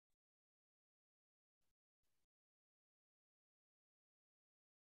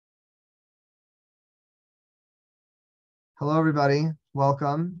Hello, everybody.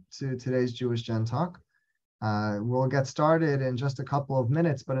 Welcome to today's Jewish Gen Talk. We'll get started in just a couple of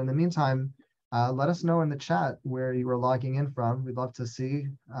minutes, but in the meantime, let us know in the chat where you are logging in from. We'd love to see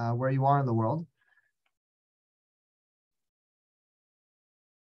where you are in the world.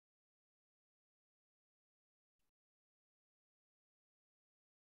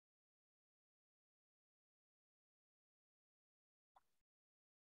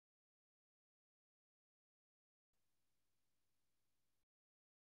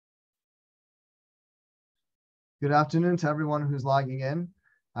 Good afternoon to everyone who's logging in.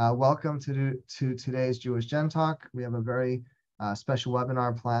 Welcome to today's Jewish Gen Talk. We have a very special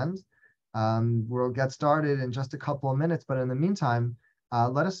webinar planned. We'll get started in just a couple of minutes, but in the meantime,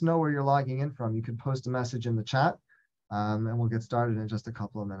 let us know where you're logging in from. You can post a message in the chat, and we'll get started in just a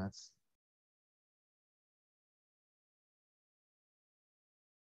couple of minutes.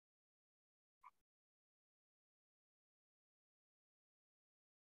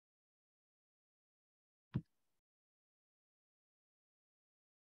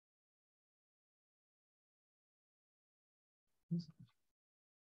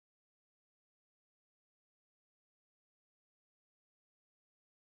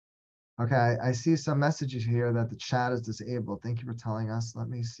 Okay, I see some messages here that the chat is disabled. Thank you for telling us. Let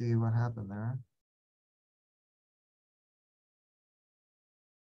me see what happened there.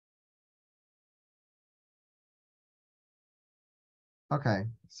 Okay,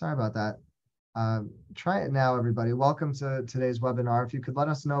 sorry about that. Try it now, everybody. Welcome to today's webinar. If you could let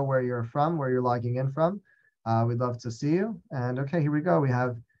us know where you're from, where you're logging in from, we'd love to see you. And okay, here we go. We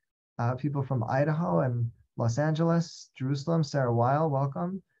have people from Idaho and Los Angeles, Jerusalem, Sarah Weil,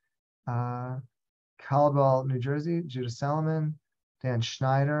 welcome. Caldwell, New Jersey, Judah Selman, Dan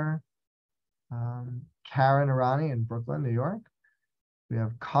Schneider, Karen Arani in Brooklyn, New York. We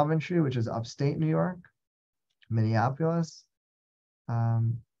have Coventry, which is upstate New York, Minneapolis,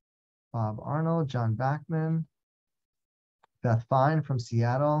 Bob Arnold, John Backman, Beth Fine from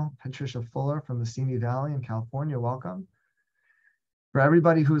Seattle, Patricia Fuller from the Simi Valley in California, welcome. For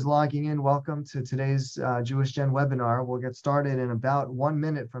everybody who's logging in, welcome to today's Jewish Gen webinar. We'll get started in about 1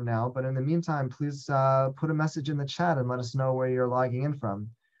 minute from now, but in the meantime, please put a message in the chat and let us know where you're logging in from.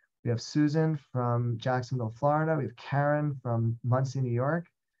 We have Susan from Jacksonville, Florida. We have Karen from Muncie, New York.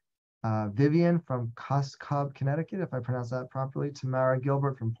 Vivian from Cuscub, Connecticut, if I pronounce that properly. Tamara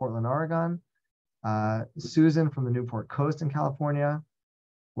Gilbert from Portland, Oregon. Susan from the Newport Coast in California.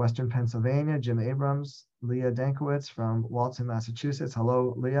 Western Pennsylvania, Jim Abrams. Leah Dankowitz from Walton, Massachusetts.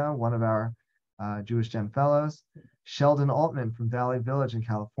 Hello, Leah, one of our Jewish Gen Fellows. Sheldon Altman from Valley Village in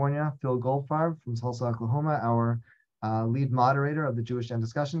California. Phil Goldfarb from Tulsa, Oklahoma, our lead moderator of the Jewish Gen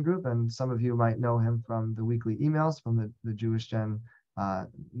discussion group. And some of you might know him from the weekly emails from the Jewish Gen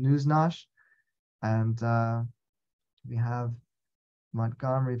News Nosh. And we have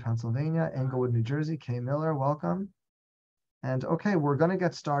Montgomery, Pennsylvania, Englewood, New Jersey, Kay Miller, welcome. And okay, we're going to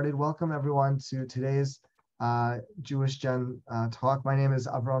get started. Welcome everyone to today's Jewish Gen talk. My name is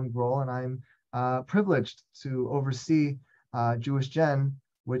Avram Grohl, and I'm privileged to oversee Jewish Gen,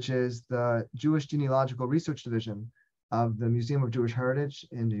 which is the Jewish Genealogical Research Division of the Museum of Jewish Heritage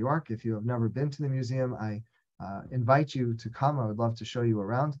in New York. If you have never been to the museum, I invite you to come. I would love to show you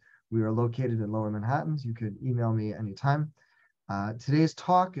around. We are located in Lower Manhattan. You could email me anytime. Today's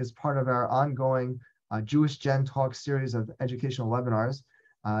talk is part of our ongoing Jewish Gen Talk series of educational webinars.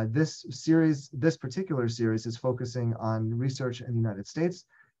 This particular series is focusing on research in the United States,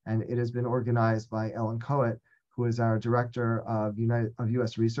 and it has been organized by Ellen Coet, who is our Director of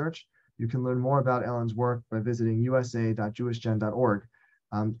U.S. Research. You can learn more about Ellen's work by visiting usa.JewishGen.org.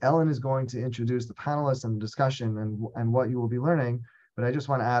 Ellen is going to introduce the panelists and the discussion and what you will be learning, but I just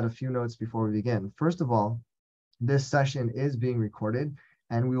want to add a few notes before we begin. First of all, this session is being recorded,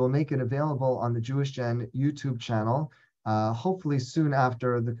 and we will make it available on the Jewish Gen YouTube channel, hopefully soon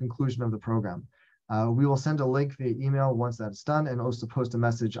after the conclusion of the program. We will send a link via email once that's done, and also post a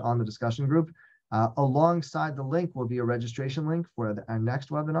message on the discussion group. Alongside the link will be a registration link for our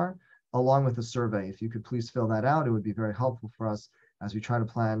next webinar, along with a survey. If you could please fill that out, it would be very helpful for us as we try to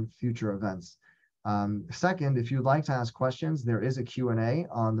plan future events. Second, if you'd like to ask questions, there is a Q&A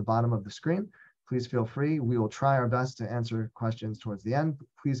on the bottom of the screen. Please feel free. We will try our best to answer questions towards the end.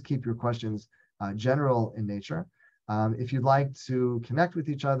 Please keep your questions general in nature. If you'd like to connect with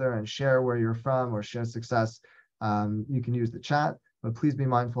each other and share where you're from or share success, you can use the chat, but please be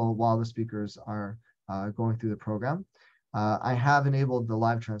mindful while the speakers are going through the program. I have enabled the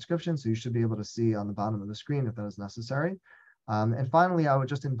live transcription, so you should be able to see on the bottom of the screen if that is necessary. And finally, I would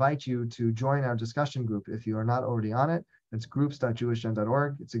just invite you to join our discussion group if you are not already on it. It's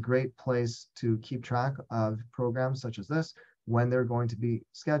groups.jewishgen.org. It's a great place to keep track of programs such as this, when they're going to be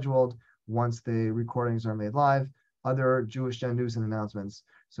scheduled, once the recordings are made live, other Jewish Gen news and announcements.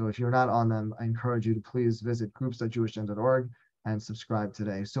 So if you're not on them, I encourage you to please visit groups.jewishgen.org and subscribe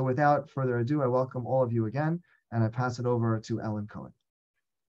today. So without further ado, I welcome all of you again, and I pass it over to Ellen Cohen.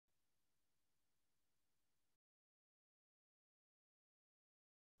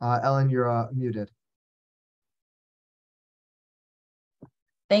 Ellen, you're muted.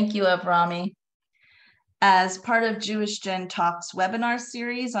 Thank you, Avrami. As part of Jewish Gen Talks webinar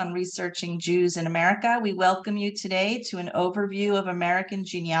series on researching Jews in America, we welcome you today to an overview of American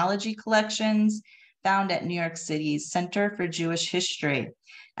genealogy collections found at New York City's Center for Jewish History.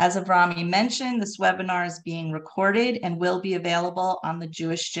 As Avrami mentioned, this webinar is being recorded and will be available on the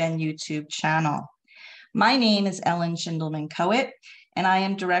Jewish Gen YouTube channel. My name is Ellen Schindelman-Coet, and I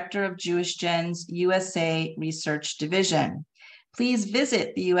am Director of Jewish Gen's USA Research Division. Please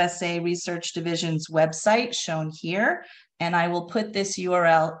visit the USA Research Division's website shown here, and I will put this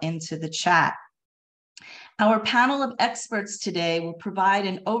URL into the chat. Our panel of experts today will provide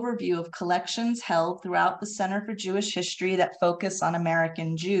an overview of collections held throughout the Center for Jewish History that focus on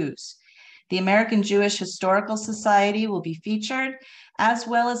American Jews. The American Jewish Historical Society will be featured, as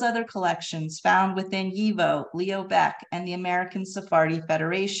well as other collections found within YIVO, Leo Baeck, and the American Sephardi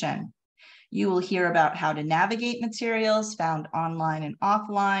Federation. You will hear about how to navigate materials found online and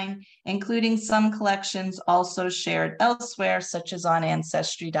offline, including some collections also shared elsewhere, such as on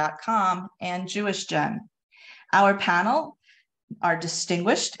Ancestry.com and JewishGen. Our panel are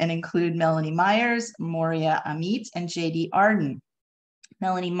distinguished and include Melanie Myers, Moria Amit, and J.D. Arden.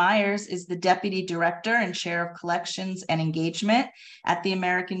 Melanie Myers is the Deputy Director and Chair of Collections and Engagement at the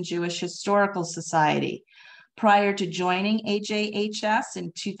American Jewish Historical Society. Prior to joining AJHS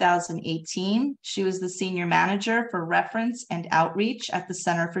in 2018, she was the Senior Manager for Reference and Outreach at the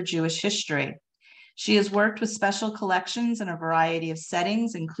Center for Jewish History. She has worked with special collections in a variety of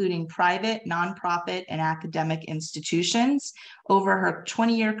settings, including private, nonprofit, and academic institutions over her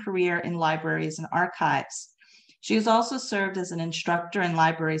 20-year career in libraries and archives. She has also served as an instructor in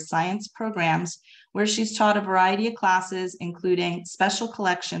library science programs, where she's taught a variety of classes, including special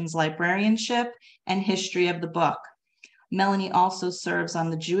collections, librarianship, and history of the book. Melanie also serves on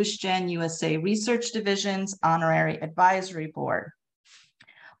the Jewish Gen USA Research Division's Honorary Advisory Board.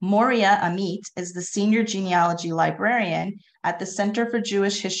 Moria Amit is the Senior Genealogy Librarian at the Center for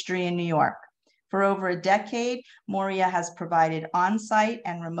Jewish History in New York. For over a decade, Moria has provided on-site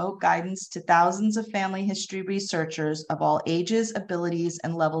and remote guidance to thousands of family history researchers of all ages, abilities,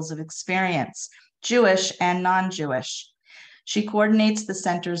 and levels of experience, Jewish and non-Jewish. She coordinates the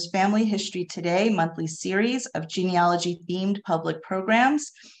Center's Family History Today monthly series of genealogy-themed public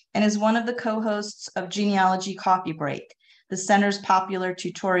programs and is one of the co-hosts of Genealogy Coffee Break, the Center's popular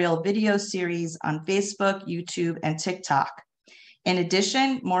tutorial video series on Facebook, YouTube, and TikTok. In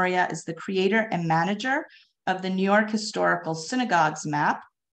addition, Moria is the creator and manager of the New York Historical Synagogues Map,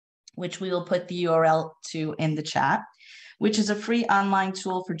 which we will put the URL to in the chat, which is a free online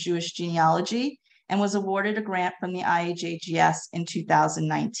tool for Jewish genealogy and was awarded a grant from the IAJGS in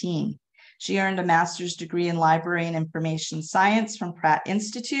 2019. She earned a master's degree in library and information science from Pratt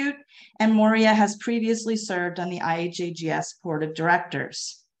Institute, and Moria has previously served on the IAJGS Board of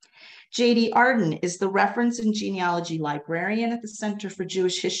Directors. J.D. Arden is the reference and genealogy librarian at the Center for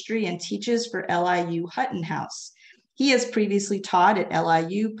Jewish History and teaches for LIU Hutton House. He has previously taught at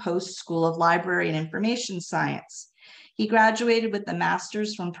LIU Post School of Library and Information Science. He graduated with a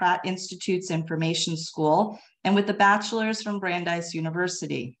master's from Pratt Institute's Information School and with a bachelor's from Brandeis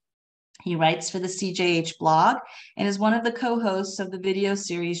University. He writes for the CJH blog and is one of the co-hosts of the video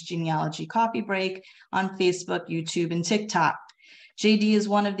series Genealogy Coffee Break on Facebook, YouTube, and TikTok. JD is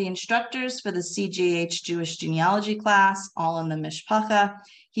one of the instructors for the CJH Jewish Genealogy class, All in the Mishpacha.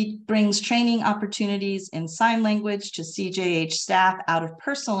 He brings training opportunities in sign language to CJH staff out of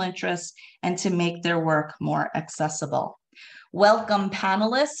personal interest and to make their work more accessible. Welcome,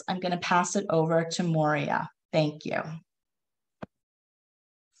 panelists. I'm going to pass it over to Moria. Thank you.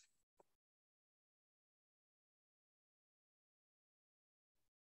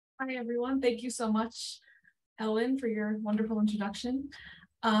 Hi, everyone. Thank you so much, Ellen, for your wonderful introduction.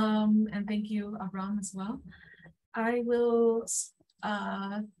 And thank you, Avram, as well. I will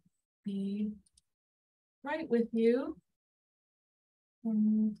be right with you.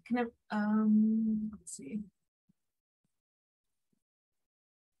 Let's see.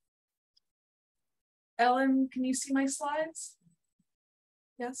 Ellen, can you see my slides?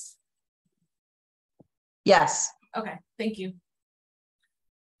 Yes? Yes. Okay, thank you.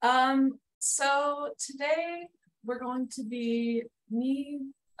 So today we're going to be me,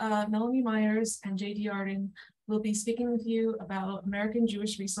 Melanie Myers, and J.D. Arden will be speaking with you about American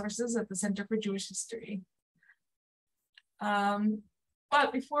Jewish resources at the Center for Jewish History.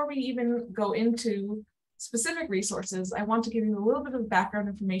 But before we even go into specific resources, I want to give you a little bit of background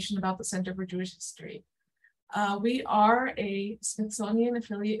information about the Center for Jewish History. We are a Smithsonian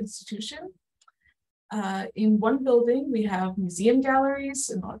affiliate institution. In one building, we have museum galleries,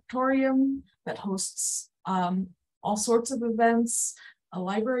 an auditorium that hosts all sorts of events, a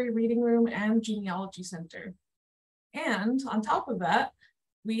library reading room, and genealogy center. And on top of that,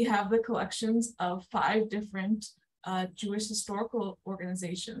 we have the collections of 5 different Jewish historical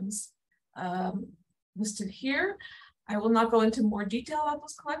organizations listed here. I will not go into more detail about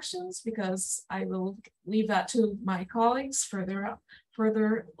those collections because I will leave that to my colleagues further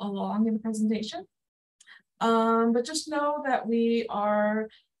along in the presentation. But just know that we are,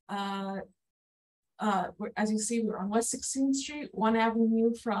 as you see, we're on West 16th Street, 1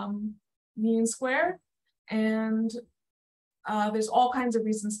 Avenue from Union Square, and there's all kinds of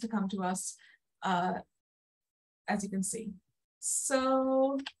reasons to come to us, as you can see.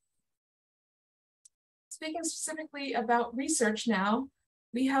 So, speaking specifically about research now,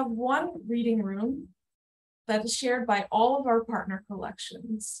 we have one reading room that is shared by all of our partner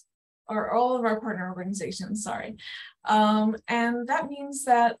collections, or all of our partner organizations, sorry. And that means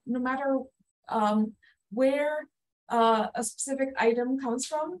that no matter where a specific item comes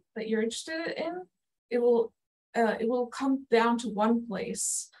from that you're interested in, it will come down to one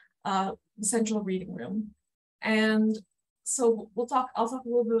place, the central reading room. And so I'll talk a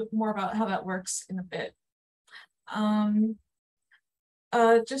little bit more about how that works in a bit.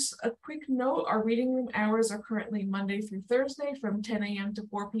 Just a quick note, our reading room hours are currently Monday through Thursday from 10 a.m. to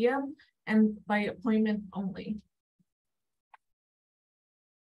 4 p.m. and by appointment only.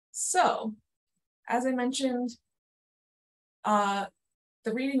 So, as I mentioned, the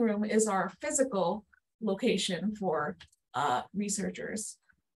reading room is our physical location for researchers.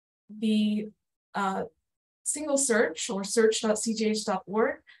 The single search, or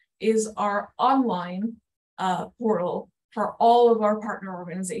search.cjh.org, is our online portal for all of our partner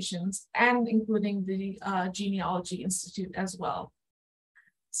organizations, and including the Genealogy Institute as well.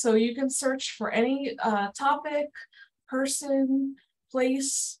 So you can search for any topic, person,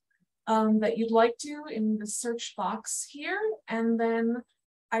 place that you'd like to in the search box here, and then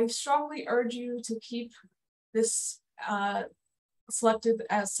I strongly urge you to keep this selected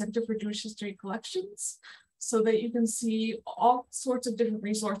as Center for Jewish History Collections, so that you can see all sorts of different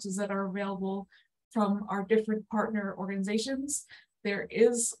resources that are available from our different partner organizations. There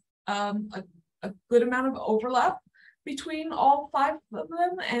is a good amount of overlap between all 5 of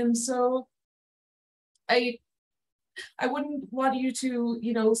them, and so I wouldn't want you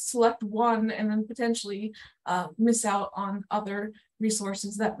to, select one and then potentially miss out on other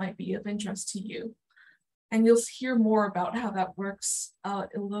resources that might be of interest to you. And you'll hear more about how that works a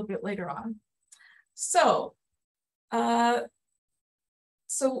little bit later on. So,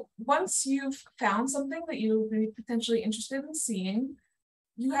 once you've found something that you'll be potentially interested in seeing,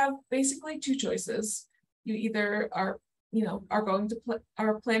 you have basically 2 choices. You either are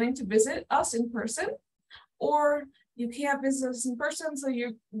planning to visit us in person, or you can't visit us in person, so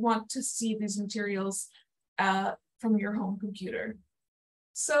you want to see these materials from your home computer.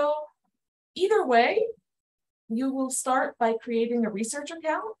 So either way, you will start by creating a research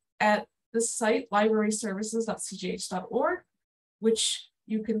account at the site libraryservices.cjh.org, which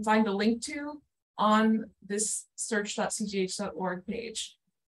you can find a link to on this search.cjh.org page.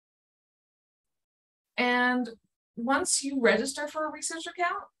 And once you register for a research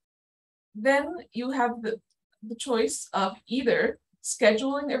account, then you have the choice of either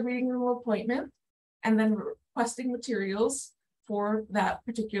scheduling a reading room appointment and then requesting materials for that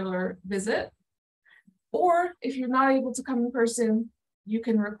particular visit. Or if you're not able to come in person, you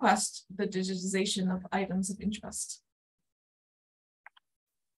can request the digitization of items of interest.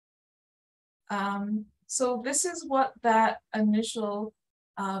 So this is what that initial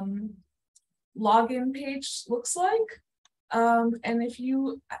login page looks like. And if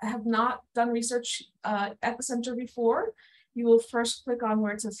you have not done research at the center before, you will first click on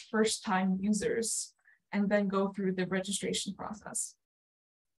where it says first time users and then go through the registration process.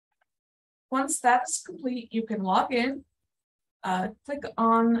 Once that is complete, you can log in, click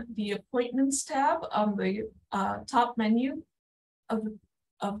on the appointments tab on the top menu of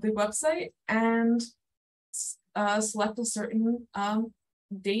the website and select a certain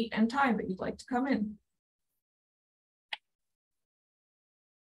date and time that you'd like to come in.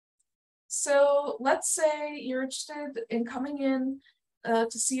 So let's say you're interested in coming in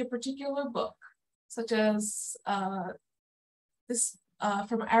to see a particular book. such as this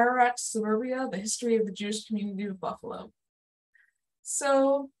from Ararat, Suburbia, the history of the Jewish community of Buffalo.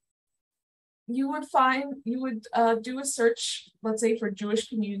 So you would do a search, let's say, for Jewish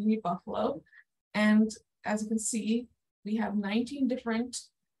community Buffalo, and as you can see, we have 19 different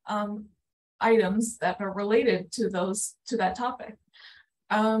items that are related to that topic.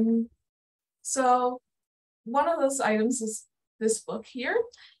 So one of those items is this book here,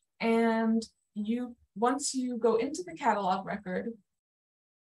 and once you go into the catalog record,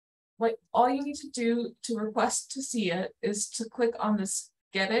 all you need to do to request to see it is to click on this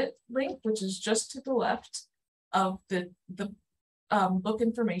Get It link, which is just to the left of the book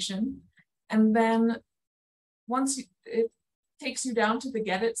information, and then once it takes you down to the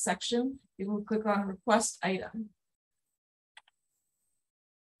Get It section, you will click on Request Item.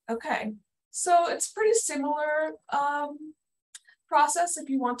 Okay, so it's pretty similar process if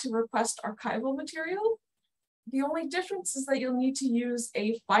you want to request archival material. The only difference is that you'll need to use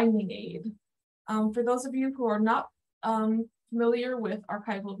a finding aid. For those of you who are not familiar with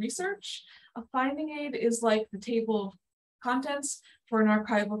archival research, a finding aid is like the table of contents for an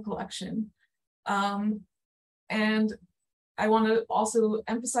archival collection. And I want to also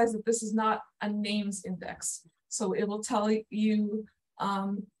emphasize that this is not a names index. So it will tell you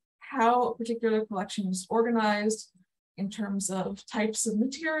how a particular collection is organized in terms of types of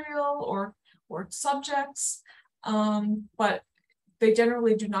material or subjects, but they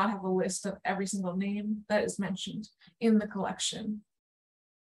generally do not have a list of every single name that is mentioned in the collection.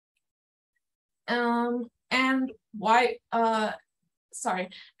 And why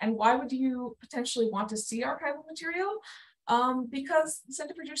would you potentially want to see archival material? Because the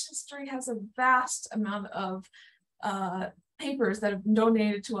Center for Jewish History has a vast amount of papers that have been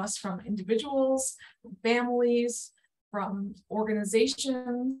donated to us from individuals, from families, from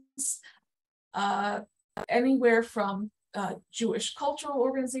organizations, anywhere from Jewish cultural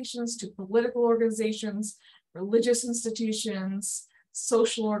organizations to political organizations, religious institutions,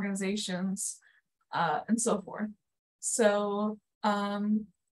 social organizations, and so forth. So,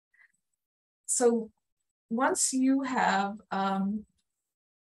 once you have, I'm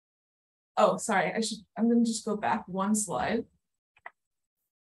going to just go back one slide.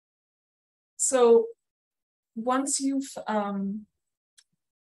 So once you've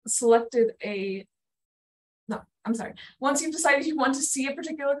once you've decided you want to see a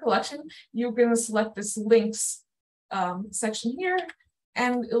particular collection, you're going to select this links section here,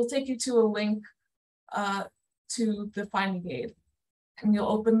 and it'll take you to a link to the finding aid. And you'll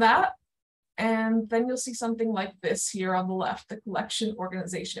open that, and then you'll see something like this here on the left, the collection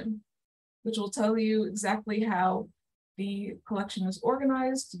organization, which will tell you exactly how the collection is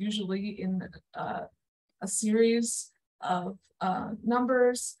organized, usually in a series of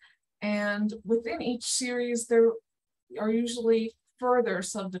numbers. And within each series, there are usually further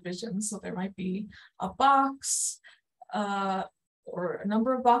subdivisions. So there might be a box or a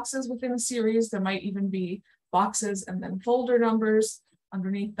number of boxes within a series. There might even be boxes and then folder numbers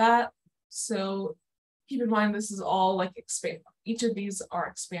underneath that. So keep in mind, this is all like each of these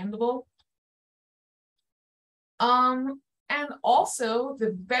are expandable. And also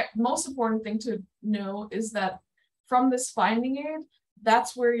the most important thing to know is that from this finding aid,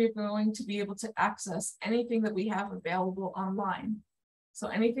 that's where you're going to be able to access anything that we have available online. So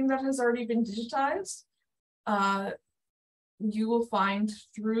anything that has already been digitized, you will find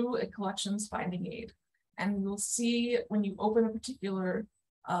through a collections finding aid. And you'll see when you open a particular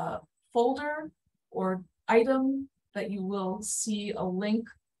folder or item that you will see a link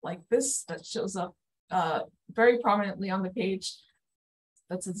like this that shows up very prominently on the page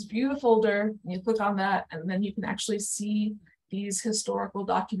that says view the folder, and you click on that, and then you can actually see these historical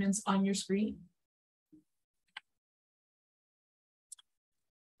documents on your screen.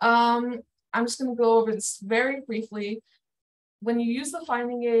 I'm just going to go over this very briefly. When you use the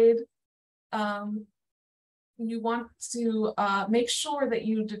finding aid, you want to make sure that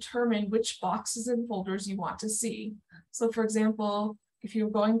you determine which boxes and folders you want to see. So for example, if you're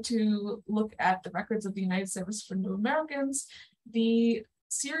going to look at the records of the United Service for New Americans, the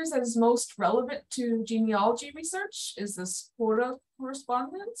series that is most relevant to genealogy research is this Quota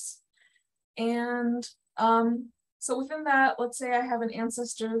correspondence. And so within that, let's say I have an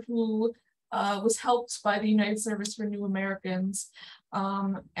ancestor who was helped by the United Service for New Americans,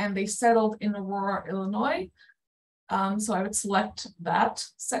 and they settled in Aurora, Illinois. So I would select that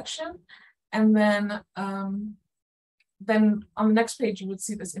section, and then on the next page, you would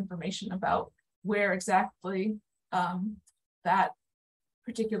see this information about where exactly that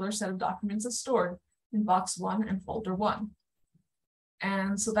particular set of documents is stored in box 1 and folder 1.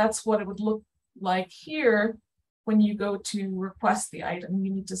 And so that's what it would look like here, when you go to request the item,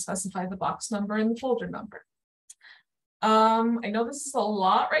 you need to specify the box number and the folder number. I know this is a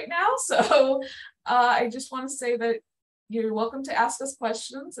lot right now, so I just want to say that you're welcome to ask us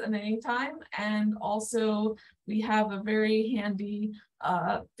questions at any time. And also we have a very handy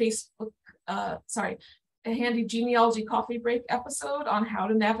a handy genealogy coffee break episode on how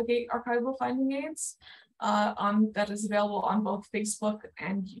to navigate archival finding aids that is available on both Facebook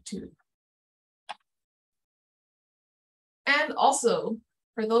and YouTube. And also,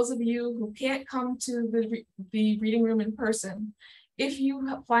 for those of you who can't come to the reading room in person, if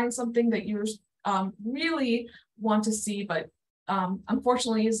you find something that you really want to see, but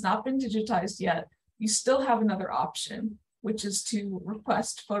unfortunately has not been digitized yet, you still have another option, which is to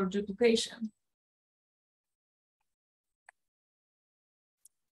request photo duplication.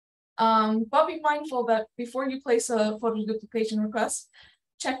 But be mindful that before you place a photo duplication request,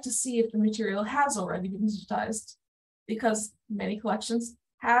 check to see if the material has already been digitized, because many collections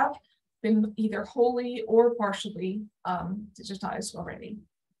have been either wholly or partially digitized already.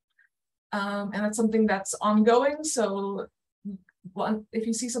 And that's something that's ongoing. So if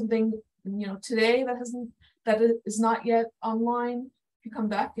you see something, today that is not yet online, if you come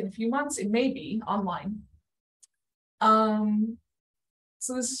back in a few months, it may be online.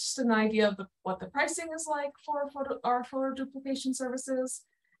 So this is just an idea of what the pricing is like for our photo duplication services,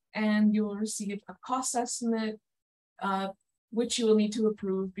 and you will receive a cost estimate, which you will need to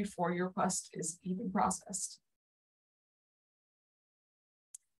approve before your request is even processed.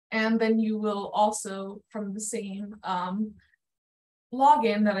 And then you will also, from the same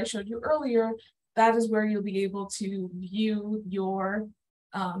login that I showed you earlier, that is where you'll be able to view your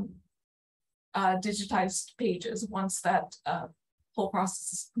digitized pages once that whole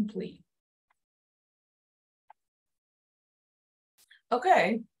process is complete.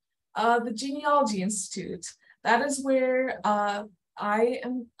 Okay, the Genealogy Institute. That is where I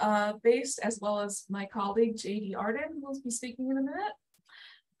am based, as well as my colleague, J.D. Arden, who will be speaking in a minute.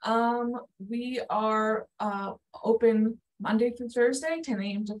 We are open Monday through Thursday, 10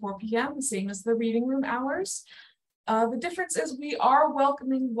 a.m. to 4 p.m., the same as the reading room hours. The difference is we are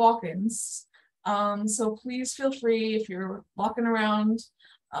welcoming walk-ins. So please feel free, if you're walking around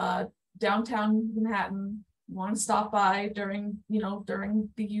downtown Manhattan, want to stop by during the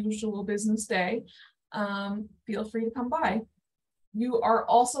usual business day, feel free to come by. You are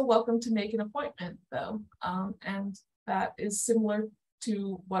also welcome to make an appointment, though, and that is similar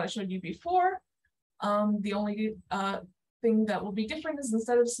to what I showed you before. The only thing that will be different is,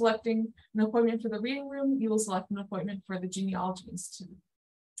 instead of selecting an appointment for the reading room, you will select an appointment for the Genealogy Institute.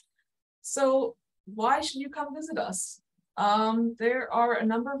 So why should you come visit us? There are a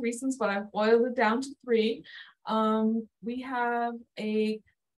number of reasons, but I've boiled it down to 3. We have a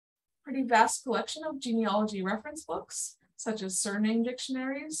pretty vast collection of genealogy reference books, such as surname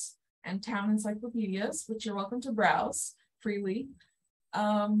dictionaries and town encyclopedias, which you're welcome to browse freely.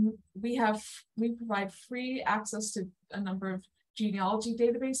 We provide free access to a number of genealogy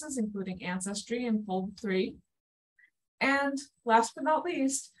databases, including Ancestry and Fold3. And last but not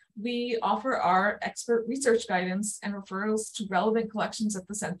least, we offer our expert research guidance and referrals to relevant collections at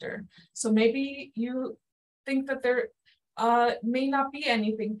the center. So maybe you think that there may not be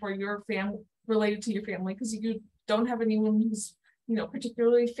anything for your family related to your family, because you don't have anyone who's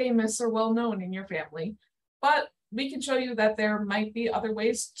particularly famous or well known in your family. But we can show you that there might be other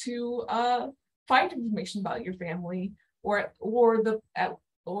ways to find information about your family, or the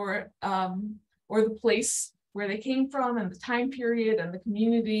place where they came from, and the time period and the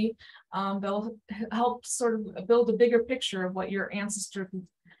community. They'll help sort of build a bigger picture of what your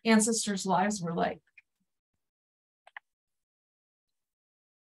ancestors' lives were like.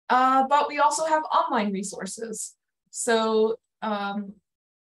 But we also have online resources. So as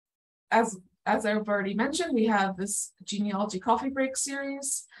I've already mentioned, we have this Genealogy Coffee Break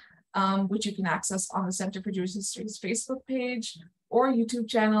series, which you can access on the Center for Jewish History's Facebook page or YouTube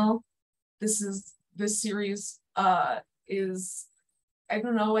channel. This series is, I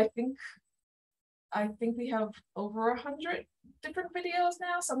don't know, I think we have over 100 different videos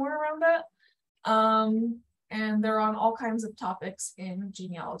now, somewhere around that. And they're on all kinds of topics in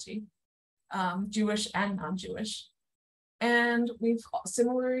genealogy, Jewish and non-Jewish. And we've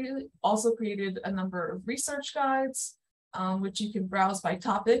similarly also created a number of research guides, which you can browse by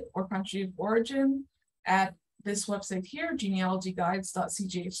topic or country of origin at this website here,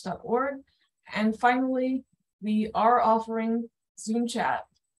 genealogyguides.cjh.org. And finally, we are offering Zoom chat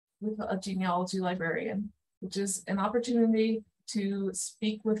with a genealogy librarian, which is an opportunity to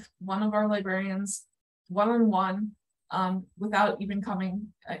speak with one of our librarians one-on-one without even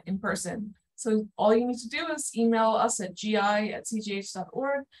coming in person. So all you need to do is email us at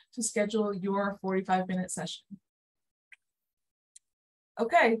gi@cgh.org to schedule your 45-minute session.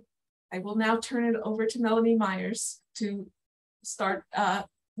 Okay, I will now turn it over to Melanie Myers to start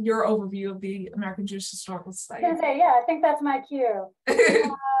your overview of the American Jewish Historical Society. Yeah, I think that's my cue.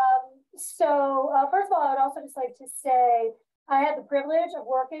 So first of all, I would also just like to say I had the privilege of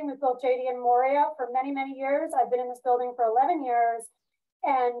working with both JD and Moria for many, many years. I've been in this building for 11 years,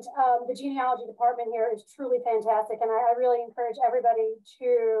 and the genealogy department here is truly fantastic. And I really encourage everybody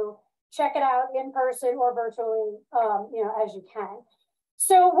to check it out in person or virtually, as you can.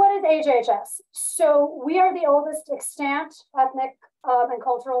 So what is AJHS? So we are the oldest extant ethnic and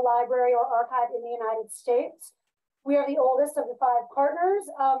cultural library or archive in the United States. We are the oldest of the 5 partners,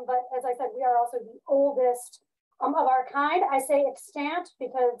 but as I said, we are also the oldest of our kind. I say extant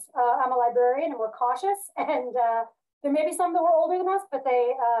because I'm a librarian and we're cautious, and there may be some that were older than us, but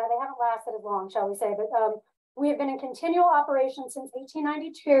they haven't lasted as long, shall we say. But we have been in continual operation since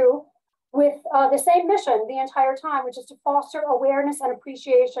 1892 with the same mission the entire time, which is to foster awareness and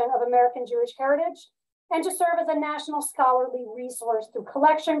appreciation of American Jewish heritage and to serve as a national scholarly resource through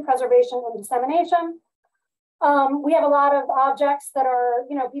collection, preservation, and dissemination. We have a lot of objects that are,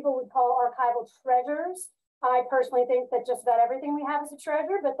 people would call archival treasures. I personally think that just about everything we have is a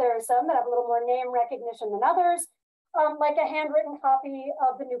treasure, but there are some that have a little more name recognition than others, like a handwritten copy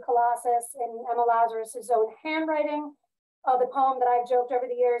of the New Colossus in Emma Lazarus's own handwriting. The poem that I've joked over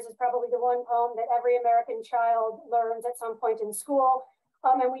the years is probably the one poem that every American child learns at some point in school.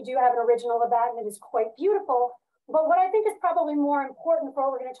 And we do have an original of that, and it is quite beautiful. But what I think is probably more important for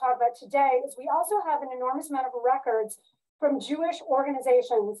what we're going to talk about today is we also have an enormous amount of records from Jewish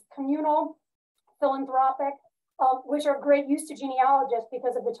organizations, communal, philanthropic, which are great use to genealogists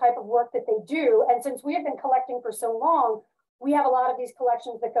because of the type of work that they do. And since we have been collecting for so long, we have a lot of these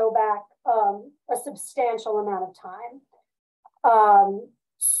collections that go back a substantial amount of time.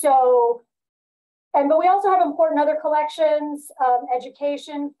 But we also have important other collections,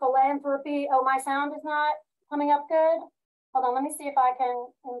 education, philanthropy. Oh, my sound is not coming up good. Hold on, let me see if I can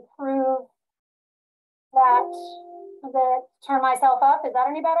improve that, turn myself up. Is that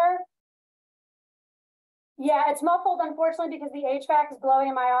any better? Yeah, it's muffled, unfortunately, because the HVAC is blowing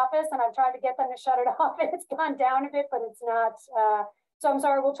in my office, and I've tried to get them to shut it off, and it's gone down a bit, but it's not. So I'm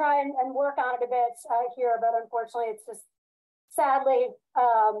sorry, we'll try and work on it a bit here, but unfortunately, it's just, sadly,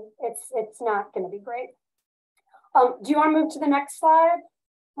 it's not going to be great. Do you want to move to the next slide,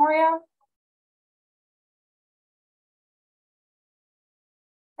 Moria?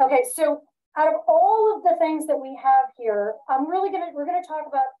 Okay, so out of all of the things that we have here, we're gonna talk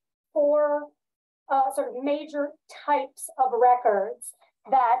about 4 sort of major types of records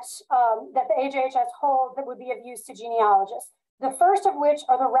that the AJHS holds that would be of use to genealogists. The first of which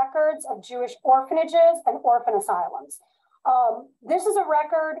are the records of Jewish orphanages and orphan asylums. This is a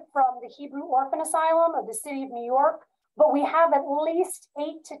record from the Hebrew Orphan Asylum of the city of New York, but we have at least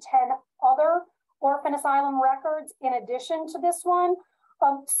 8 to 10 other orphan asylum records in addition to this one,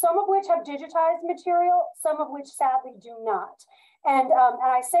 some of which have digitized material, some of which sadly do not. And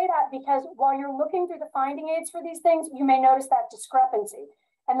I say that because while you're looking through the finding aids for these things, you may notice that discrepancy.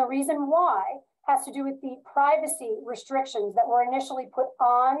 And the reason why has to do with the privacy restrictions that were initially put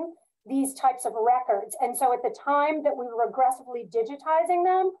on these types of records. And so at the time that we were aggressively digitizing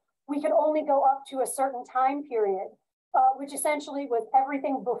them, we could only go up to a certain time period, which essentially was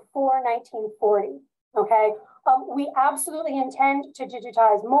everything before 1940, okay? We absolutely intend to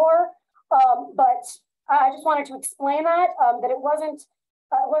digitize more, but I just wanted to explain that it wasn't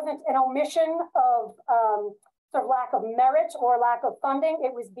an omission of sort of lack of merit or lack of funding.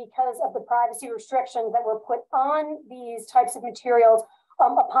 It was because of the privacy restrictions that were put on these types of materials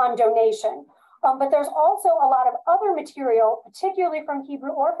upon donation. But there's also a lot of other material, particularly from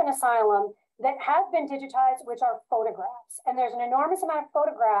Hebrew Orphan Asylum, that has been digitized, which are photographs. And there's an enormous amount of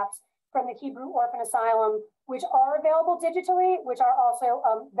photographs from the Hebrew Orphan Asylum, which are available digitally, which are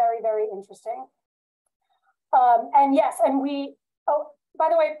also very, very interesting. And yes, and by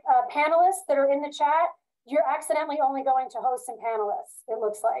the way, panelists that are in the chat, you're accidentally only going to hosts and panelists, it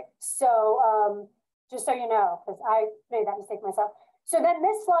looks like. So just so you know, because I made that mistake myself. So then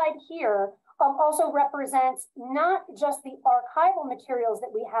this slide here also represents not just the archival materials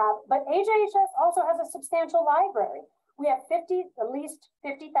that we have, but AJHS also has a substantial library. We have at least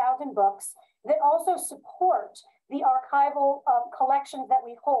 50,000 books that also support the archival collections that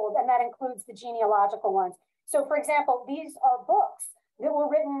we hold, and that includes the genealogical ones. So for example, these are books that were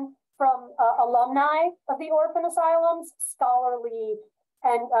written from alumni of the orphan asylums, scholarly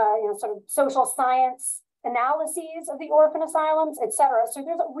and sort of social science analyses of the orphan asylums, et cetera. So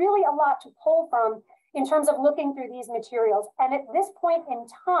there's really a lot to pull from in terms of looking through these materials. And at this point in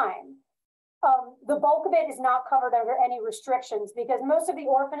time, the bulk of it is not covered under any restrictions because most of the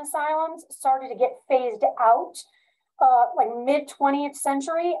orphan asylums started to get phased out like mid-20th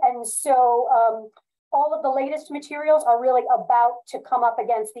century. And so all of the latest materials are really about to come up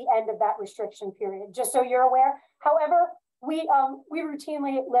against the end of that restriction period, just so you're aware. However, we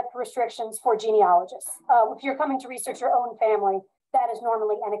routinely lift restrictions for genealogists. If you're coming to research your own family, that is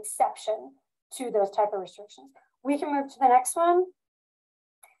normally an exception to those type of restrictions. We can move to the next one.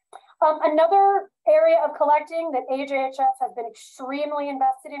 Another area of collecting that AJHS has been extremely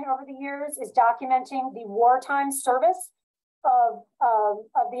invested in over the years is documenting the wartime service of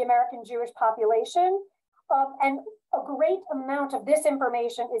the American Jewish population. And a great amount of this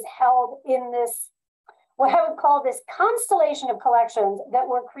information is held in this, what I would call this constellation of collections that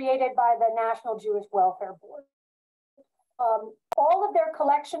were created by the National Jewish Welfare Board. All of their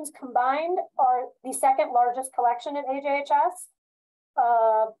collections combined are the second largest collection at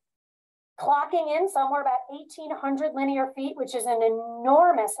AJHS. Clocking in somewhere about 1,800 linear feet, which is an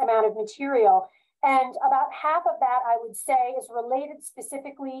enormous amount of material. And about half of that, I would say, is related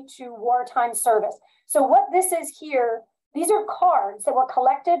specifically to wartime service. So what this is here, these are cards that were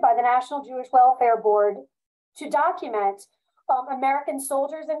collected by the National Jewish Welfare Board to document American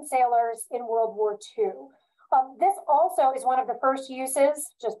soldiers and sailors in World War II. This also is one of the first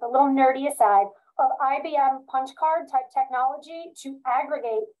uses, just a little nerdy aside, of IBM punch card type technology to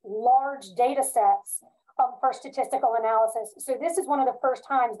aggregate large data sets for statistical analysis. So this is one of the first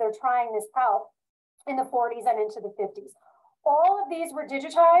times they're trying this out in the 40s and into the 50s. All of these were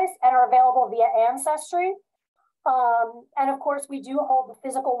digitized and are available via Ancestry. And of course, we do hold the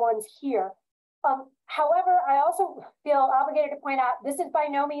physical ones here. However, I also feel obligated to point out, this is by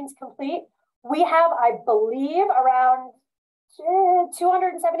no means complete. We have, I believe, around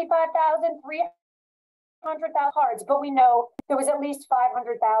 275,000, 300,000 cards, but we know there was at least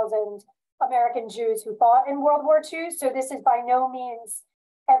 500,000 American Jews who fought in World War II. So this is by no means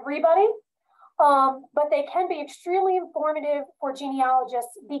everybody, but they can be extremely informative for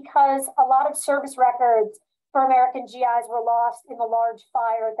genealogists because a lot of service records for American GIs were lost in the large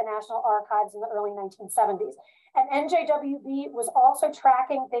fire at the National Archives in the early 1970s. And NJWB was also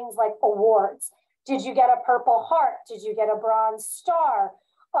tracking things like awards. Did you get a Purple Heart? Did you get a Bronze Star?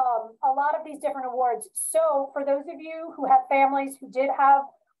 A lot of these different awards. So for those of you who have families who did have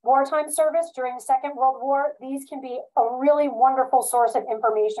wartime service during the Second World War, these can be a really wonderful source of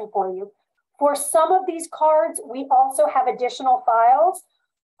information for you. For some of these cards, we also have additional files,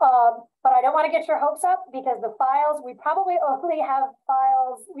 but I don't want to get your hopes up because the files, we probably only have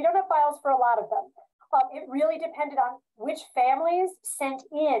files, we don't have files for a lot of them. It really depended on which families sent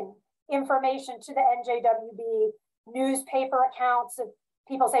in information to the NJWB, newspaper accounts of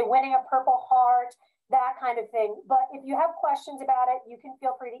people say winning a Purple Heart, that kind of thing. But if you have questions about it, you can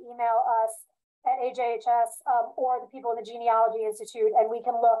feel free to email us at AJHS or the people in the Genealogy Institute, and we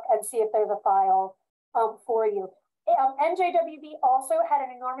can look and see if there's a file for you. NJWB also had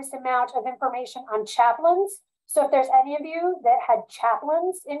an enormous amount of information on chaplains. So if there's any of you that had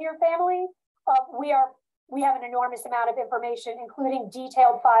chaplains in your family, we have an enormous amount of information, including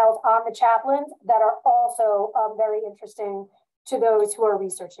detailed files on the chaplains that are also very interesting to those who are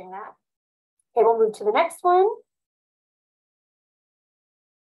researching that. Okay, we'll move to the next one.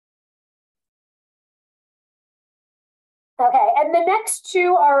 Okay, and the next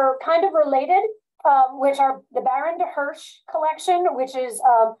two are kind of related, which are the Baron de Hirsch collection, which is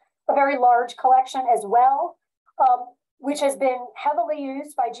a very large collection as well, which has been heavily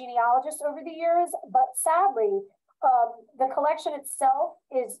used by genealogists over the years. But sadly, the collection itself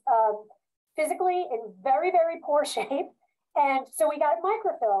is physically in very, very poor shape. And so we got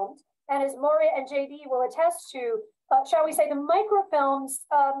microfilmed. And as Moria and JD will attest to, shall we say, the microfilms,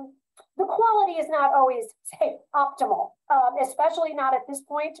 the quality is not always, say, optimal, especially not at this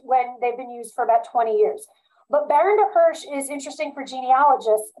point when they've been used for about 20 years. But Baron de Hirsch is interesting for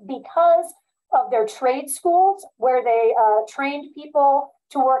genealogists because of their trade schools, where they trained people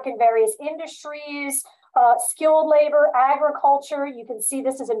to work in various industries, skilled labor, agriculture. You can see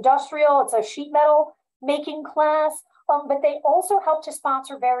this is industrial. It's a sheet metal making class. But they also help to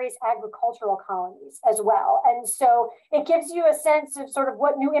sponsor various agricultural colonies as well. And so it gives you a sense of sort of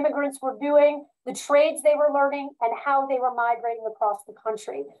what new immigrants were doing, the trades they were learning, and how they were migrating across the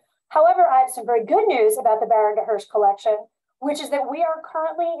country. However, I have some very good news about the Baron de Hirsch collection, which is that we are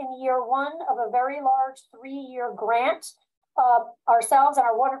currently in year one of a very large 3-year grant, ourselves and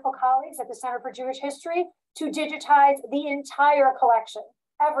our wonderful colleagues at the Center for Jewish History, to digitize the entire collection,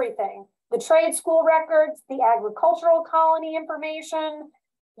 everything the trade school records, the agricultural colony information,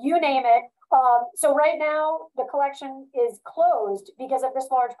 you name it. So right now, the collection is closed because of this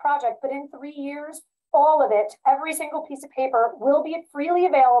large project, but in 3 years, all of it, every single piece of paper will be freely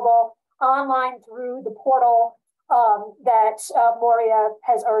available online through the portal that Moria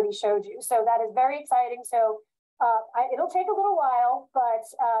has already showed you. So that is very exciting. So it'll take a little while, but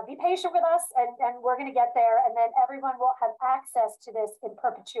be patient with us and we're gonna get there, and then everyone will have access to this in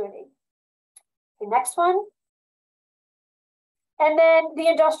perpetuity. The next one. And then the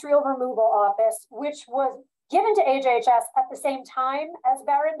Industrial Removal Office, which was given to AJHS at the same time as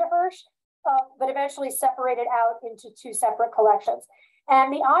Baron de Hirsch, but eventually separated out into 2 separate collections.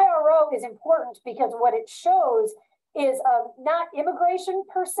 And the IRO is important because what it shows is not immigration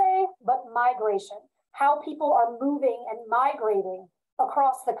per se, but migration, how people are moving and migrating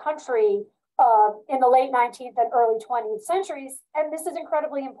across the country in the late 19th and early 20th centuries. And this is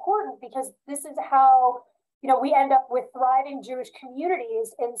incredibly important because this is how we end up with thriving Jewish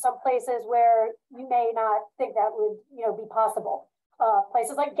communities in some places where you may not think that would, be possible.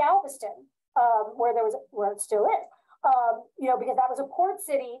 Places like Galveston, where it still is, because that was a port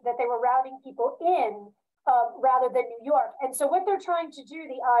city that they were routing people in rather than New York. And so what they're trying to do,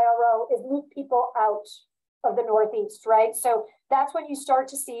 the IRO, is move people out of the Northeast, right? So that's when you start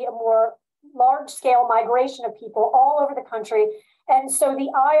to see a more large-scale migration of people all over the country. And so the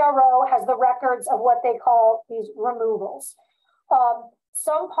IRO has the records of what they call these removals.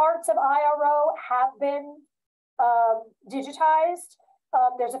 Some parts of IRO have been digitized.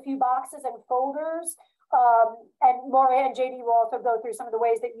 There's a few boxes and folders. And Moria and JD will also go through some of the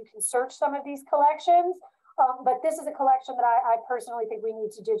ways that you can search some of these collections. But this is a collection that I personally think we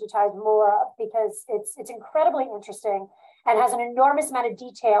need to digitize more of because it's incredibly interesting and has an enormous amount of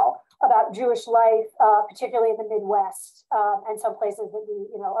detail about Jewish life, particularly in the Midwest, and some places that we,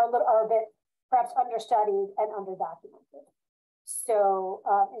 are a bit perhaps understudied and underdocumented. So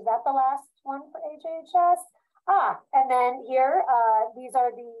is that the last one for HHS? And then here, these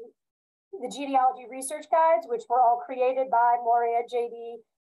are the genealogy research guides, which were all created by Moria, JD,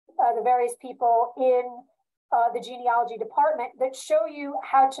 the various people in the genealogy department that show you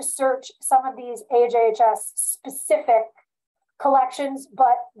how to search some of these AJHS specific collections,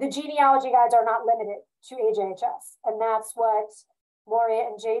 but the genealogy guides are not limited to AJHS. And that's what Moria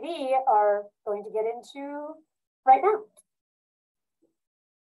and JD are going to get into right now.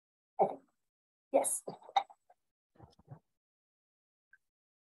 I think. Yes.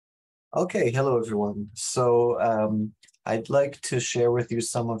 Okay, hello everyone. So I'd like to share with you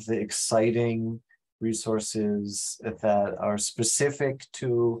some of the exciting resources that are specific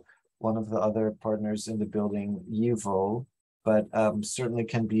to one of the other partners in the building, YIVO, but certainly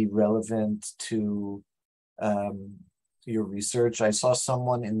can be relevant to your research. I saw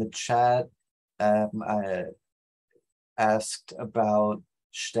someone in the chat asked about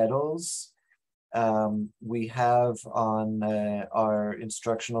shtetls. We have on our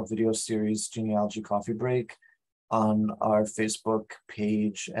instructional video series, Genealogy Coffee Break, on our Facebook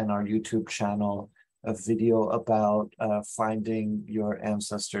page and our YouTube channel, a video about finding your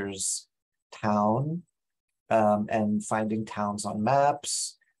ancestors' town and finding towns on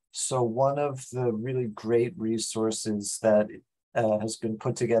maps. So one of the really great resources that has been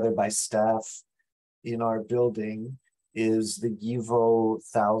put together by staff in our building is the YIVO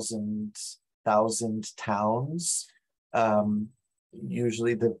thousand towns.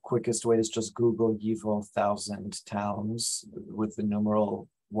 Usually the quickest way is just Google YIVO 1,000 towns with the numeral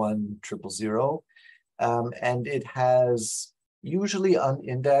 1000. And it has usually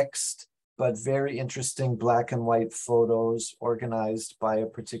unindexed, but very interesting black and white photos organized by a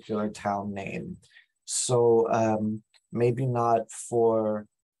particular town name. So maybe not for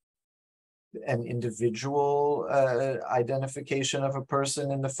an individual identification of a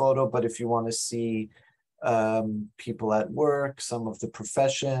person in the photo, but if you want to see people at work, some of the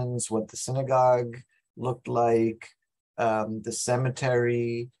professions, what the synagogue looked like, the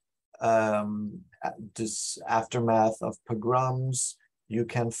cemetery, this aftermath of pogroms, you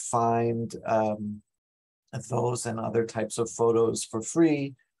can find those and other types of photos for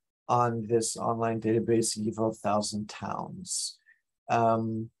free on this online database, YIVO 1,000 towns.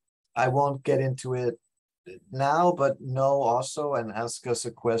 I won't get into it now, but know also and ask us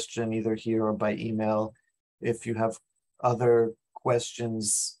a question either here or by email if you have other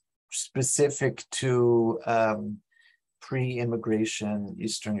questions specific to pre-immigration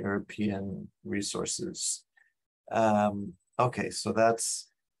Eastern European resources. Okay, so that's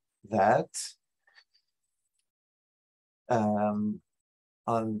that. On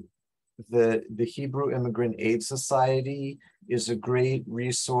the Hebrew Immigrant Aid Society is a great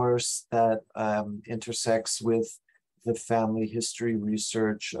resource that intersects with the family history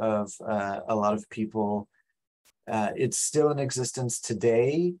research of a lot of people. It's still in existence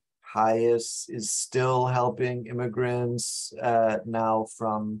today. HIAS is still helping immigrants now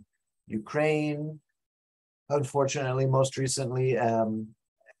from Ukraine, unfortunately, most recently,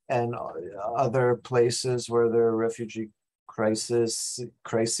 and other places where there are refugee crises.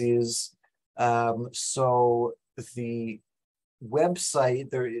 So the website,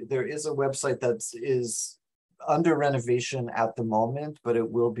 there is a website that is under renovation at the moment, but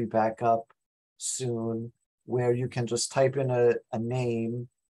it will be back up soon, where you can just type in a name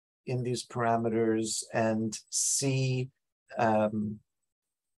in these parameters and see the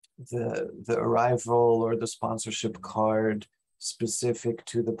arrival or the sponsorship card specific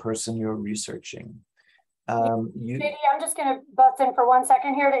to the person you're researching. JD, I'm just going to butt in for 1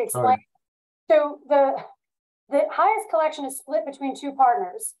 second here to explain. So the highest collection is split between two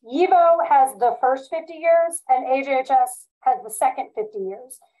partners. YIVO has the first 50 years and AJHS has the second 50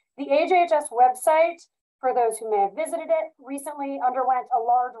 years. The AJHS website, for those who may have visited it, recently underwent a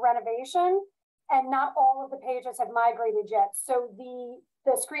large renovation and not all of the pages have migrated yet. So the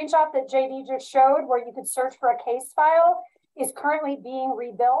screenshot that JD just showed where you could search for a case file is currently being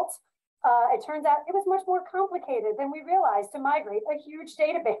rebuilt. It turns out it was much more complicated than we realized to migrate a huge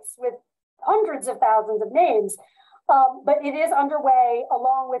database with hundreds of thousands of names. But it is underway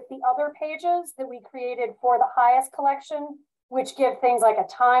along with the other pages that we created for the highest collection, which give things like a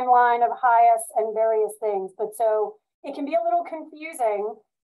timeline of highest and various things. But so it can be a little confusing,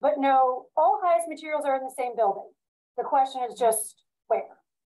 but no, all highest materials are in the same building. The question is just where.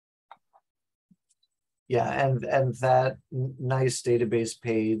 Yeah, and that nice database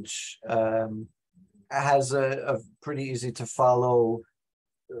page has a pretty easy to follow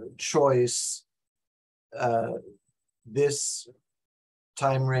choice, this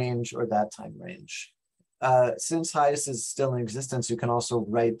time range or that time range. Since HIAS is still in existence, you can also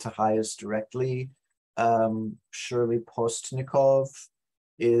write to HIAS directly. Shirley Postnikov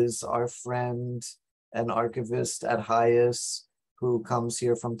is our friend, an archivist at HIAS, who comes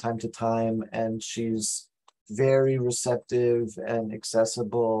here from time to time, and she's very receptive and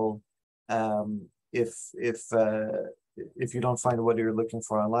accessible. If you don't find what you're looking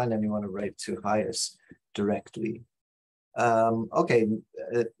for online and you want to write to HIAS directly. Okay,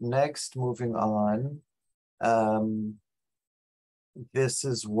 next, moving on. This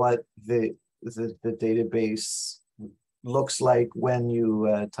is what the database looks like when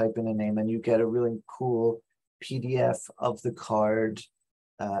you type in a name, and you get a really cool PDF of the card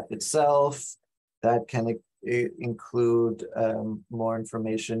itself that can include more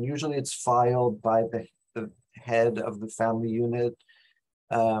information. Usually it's filed by the head of the family unit,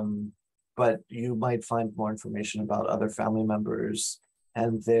 but you might find more information about other family members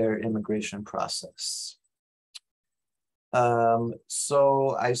and their immigration process.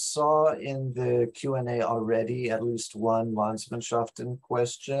 So I saw in the Q&A already at least one Landsmannschaften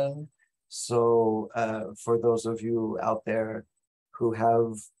question. So for those of you out there who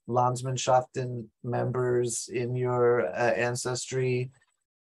have Landsmannschaften members in your ancestry,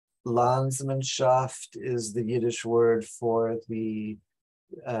 Landsmannschaft is the Yiddish word for the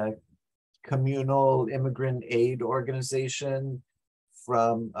communal immigrant aid organization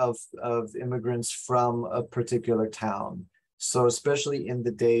of immigrants from a particular town. So especially in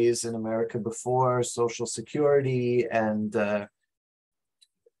the days in America before Social Security and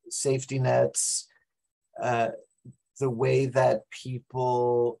safety nets, the way that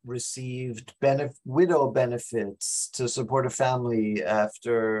people received widow benefits to support a family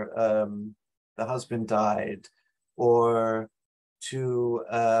after the husband died, or to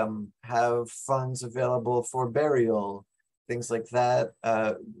have funds available for burial, things like that,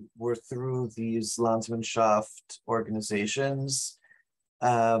 were through these Landsmannschaft organizations.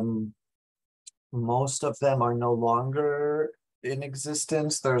 Most of them are no longer in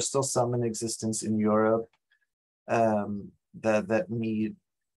existence. There are still some in existence in Europe that meet,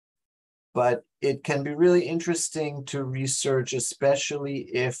 but it can be really interesting to research, especially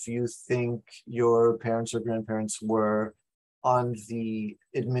if you think your parents or grandparents were on the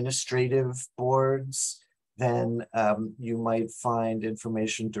administrative boards. Then you might find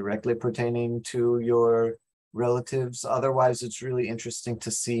information directly pertaining to your relatives. Otherwise, it's really interesting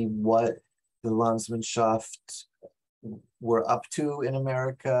to see what the Landsmannschaft were up to in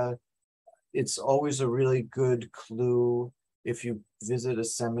America. It's always a really good clue if you visit a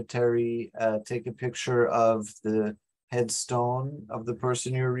cemetery, take a picture of the headstone of the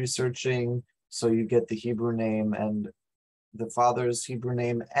person you're researching, so you get the Hebrew name and the father's Hebrew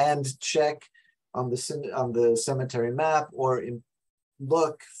name, and check on the cemetery map, or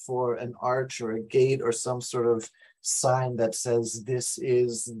look for an arch or a gate or some sort of sign that says this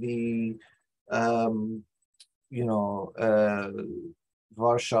is the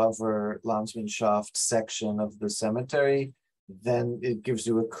Warschauer Landsmannschaft section of the cemetery. Then it gives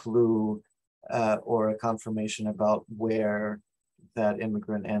you a clue or a confirmation about where that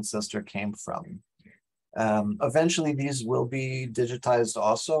immigrant ancestor came from. Eventually these will be digitized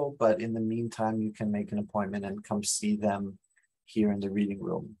also, but in the meantime, you can make an appointment and come see them here in the reading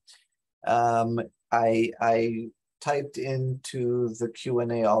room. I typed into the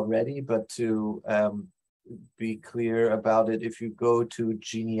Q&A already, but to be clear about it, if you go to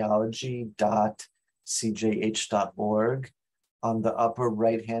genealogy.cjh.org, on the upper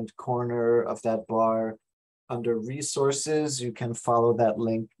right-hand corner of that bar, under resources, you can follow that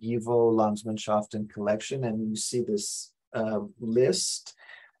link, YIVO, Landsmannschaft and Collection, and you see this list.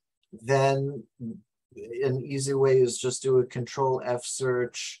 Then an easy way is just do a Control F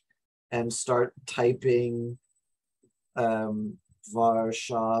search and start typing Warschauer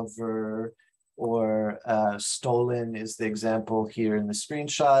or Stolen is the example here in the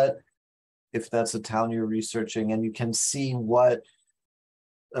screenshot, if that's a town you're researching, and you can see what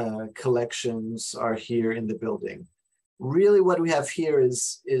collections are here in the building. Really what we have here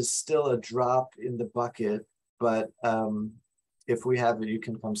is still a drop in the bucket, but if we have it, you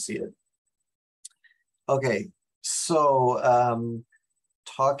can come see it. Okay, so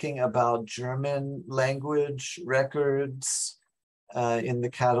talking about German language records in the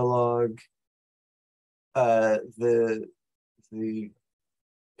catalog, the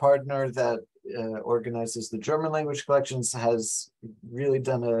partner that organizes the German language collections has really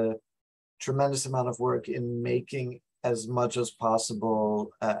done a tremendous amount of work in making as much as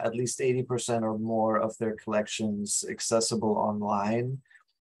possible, at least 80% or more of their collections accessible online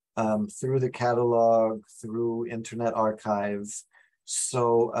through the catalog, through Internet Archive.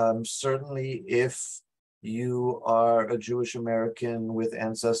 So certainly if you are a Jewish American with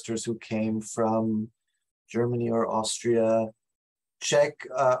ancestors who came from Germany or Austria, check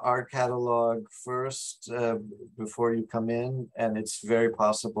our catalog first before you come in, and it's very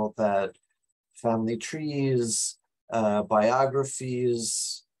possible that family trees,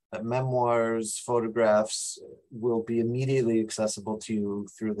 biographies, memoirs, photographs will be immediately accessible to you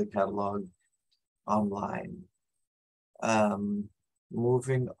through the catalog online.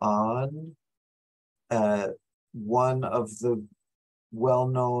 Moving on, one of the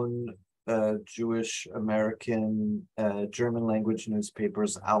well-known Jewish American German language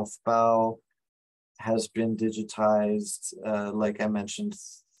newspapers, Aufbau, has been digitized, like I mentioned,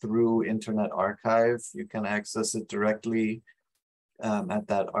 through Internet Archive. You can access it directly at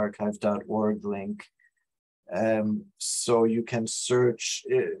that archive.org link. So you can search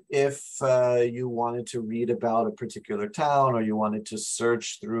if you wanted to read about a particular town, or you wanted to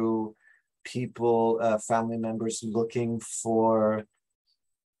search through people, family members looking for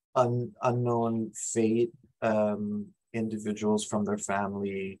unknown fate, individuals from their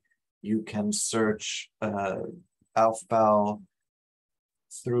family. You can search Aufbau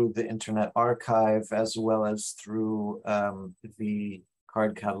through the Internet Archive, as well as through the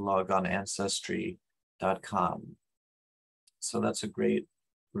card catalog on Ancestry.com. So that's a great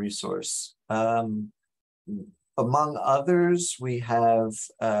resource. Among others, we have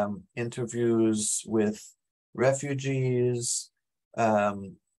interviews with refugees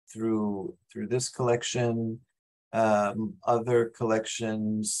through this collection. Other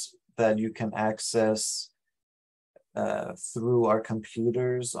collections that you can access through our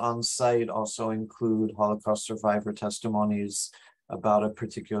computers on site also include Holocaust survivor testimonies about a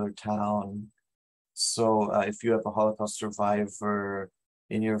particular town. So if you have a Holocaust survivor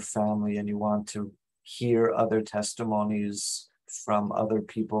in your family and you want to hear other testimonies from other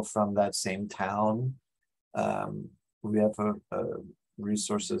people from that same town, we have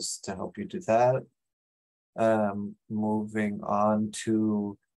resources to help you do that. Moving on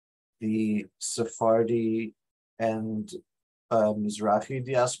to the Sephardi and Mizrahi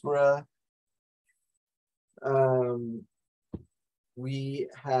diaspora. We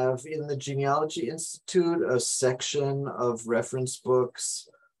have in the Genealogy Institute a section of reference books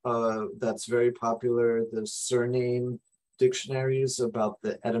that's very popular, the surname dictionaries about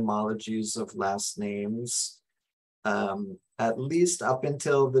the etymologies of last names. At least up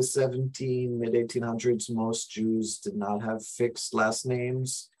until the mid-1800s, most Jews did not have fixed last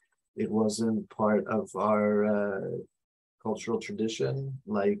names. It wasn't part of our cultural tradition,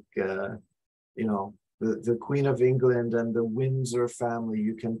 like, the Queen of England and the Windsor family,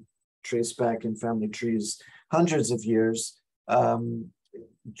 you can trace back in family trees hundreds of years.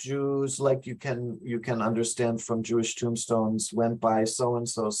 Jews, like you can understand from Jewish tombstones, went by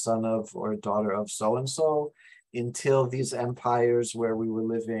so-and-so, son of or daughter of so-and-so, until these empires where we were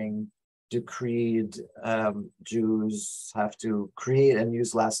living decreed Jews have to create and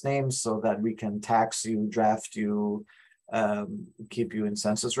use last names so that we can tax you, draft you, keep you in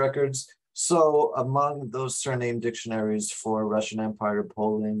census records. So among those surname dictionaries for Russian Empire,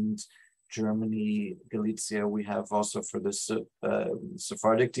 Poland, Germany, Galicia, we have also for the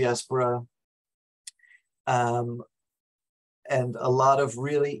Sephardic diaspora. And a lot of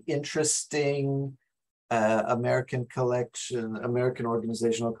really interesting American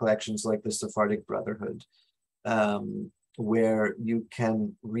organizational collections like the Sephardic Brotherhood, where you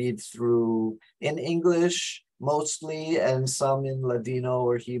can read through in English mostly, and some in Ladino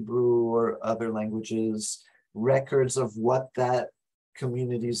or Hebrew or other languages, records of what that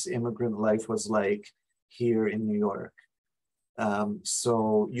community's immigrant life was like here in New York.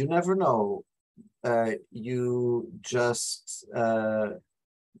 So you never know. You just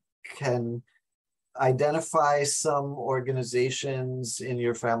can identify some organizations in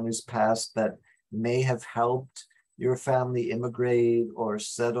your family's past that may have helped your family immigrate or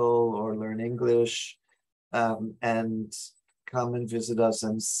settle or learn English, and come and visit us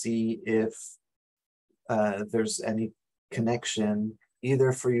and see if there's any connection,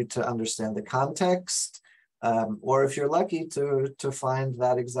 either for you to understand the context, or if you're lucky to find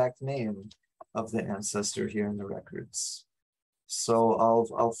that exact name of the ancestor here in the records. So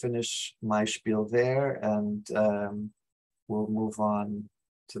I'll finish my spiel there, and we'll move on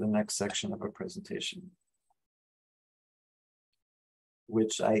to the next section of our presentation,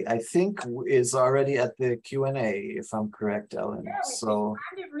 which I think is already at the Q&A, if I'm correct, Ellen. Yeah, So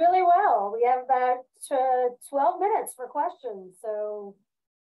we did really well. We have about 12 minutes for questions.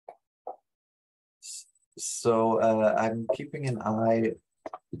 So I'm keeping an eye.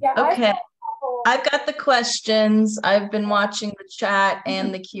 yeah. Okay. I've got the questions. I've been watching the chat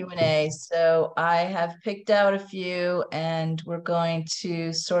and the Q&A, so I have picked out a few, and we're going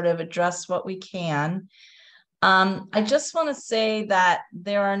to sort of address what we can. I just want to say that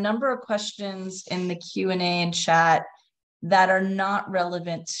there are a number of questions in the Q&A and chat that are not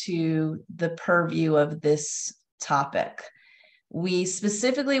relevant to the purview of this topic. We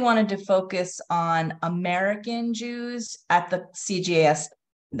specifically wanted to focus on American Jews at the CGAS,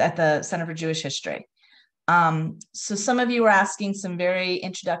 at the Center for Jewish History. So some of you were asking some very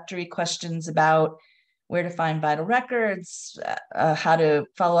introductory questions about where to find vital records, how to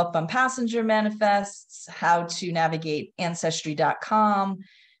follow up on passenger manifests, how to navigate Ancestry.com.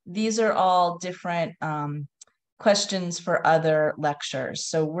 These are all different questions for other lectures.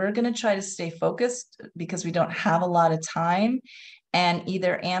 So we're going to try to stay focused because we don't have a lot of time, and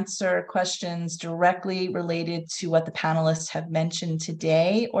either answer questions directly related to what the panelists have mentioned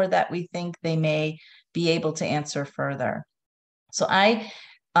today, or that we think they may be able to answer further. So I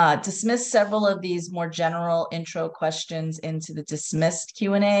dismissed several of these more general intro questions into the dismissed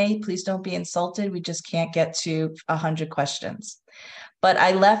Q&A. Please don't be insulted. We just can't get to 100 questions. But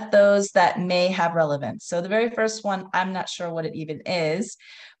I left those that may have relevance. So the very first one, I'm not sure what it even is,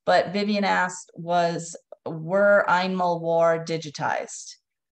 but Vivian asked was, were Einmal War digitized?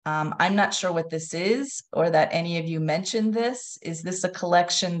 I'm not sure what this is, or that any of you mentioned this. Is this a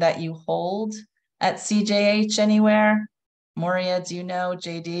collection that you hold at CJH anywhere? Moria, do you know,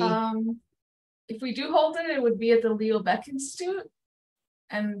 JD? If we do hold it, it would be at the Leo Baeck Institute.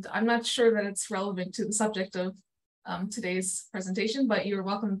 And I'm not sure that it's relevant to the subject of today's presentation, but you're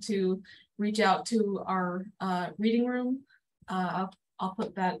welcome to reach out to our reading room. I'll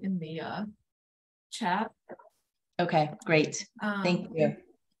put that in the chat. Okay, great. Thank you.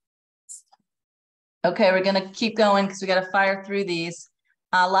 Okay, we're going to keep going because we got to fire through these.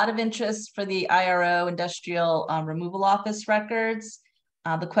 A lot of interest for the IRO Industrial Removal Office records.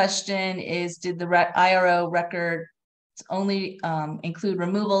 The question is, did the IRO record only include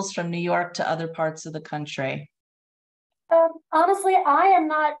removals from New York to other parts of the country? Honestly, I am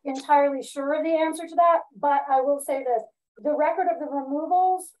not entirely sure of the answer to that, but I will say this. The record of the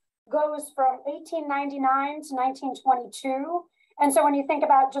removals goes from 1899 to 1922. And so when you think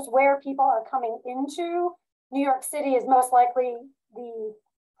about just where people are coming into, New York City is most likely the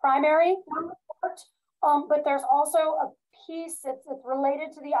primary port. But there's also a piece that's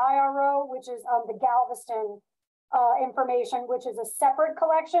related to the IRO, which is the Galveston information, which is a separate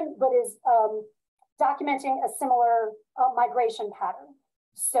collection, but is documenting a similar migration pattern.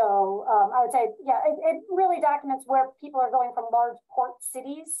 So I would say, yeah, it really documents where people are going from large port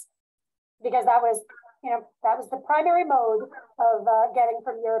cities, because that was that was the primary mode of getting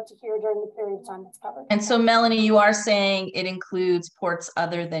from Europe to here during the period of time that's covered. And so, Melanie, you are saying it includes ports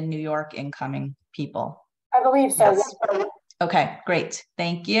other than New York incoming people? I believe so. Yes. Okay, great.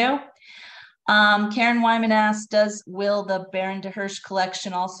 Thank you. Karen Wyman asked, will the Baron de Hirsch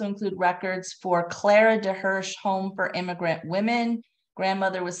collection also include records for Clara de Hirsch Home for Immigrant Women?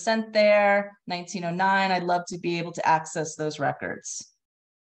 Grandmother was sent there, 1909. I'd love to be able to access those records.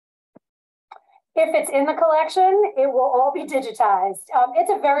 If it's in the collection, it will all be digitized.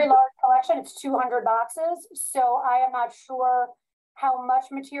 It's a very large collection. It's 200 boxes. So I am not sure how much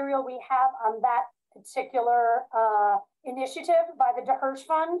material we have on that particular initiative by the de Hirsch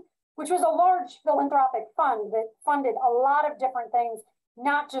Fund, which was a large philanthropic fund that funded a lot of different things,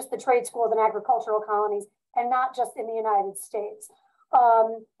 not just the trade schools and agricultural colonies, and not just in the United States.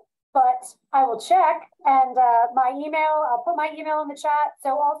 But I will check, and my email, I'll put my email in the chat.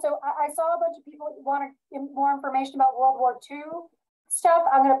 So also, I saw a bunch of people who wanted more information about World War II stuff.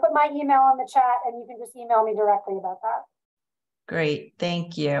 I'm going to put my email in the chat, and you can just email me directly about that. Great,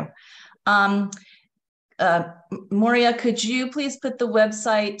 thank you. Moria, could you please put the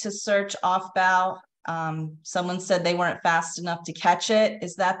website to search Aufbau? Someone said they weren't fast enough to catch it.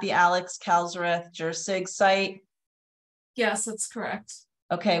 Is that the Alex Kalsreth JewishSig site? Yes, that's correct.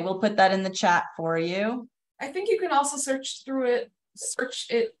 Okay, we'll put that in the chat for you. I think you can also search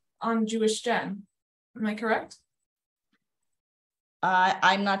it on JewishGen. Am I correct?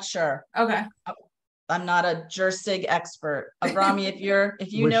 I'm not sure. Okay. I'm not a JewishSig expert. Avrami,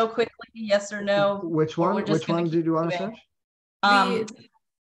 if you know quickly, yes or no. Which one? Which one did you want to search?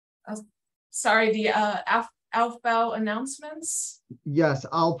 Sorry, the Aufbau announcements. Yes,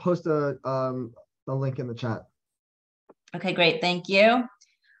 I'll post a link in the chat. Okay, great. Thank you.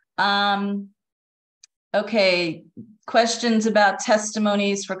 Okay, questions about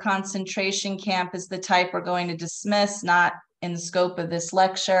testimonies for concentration camp is the type we're going to dismiss, not in the scope of this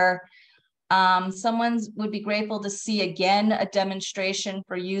lecture. Someone would be grateful to see again a demonstration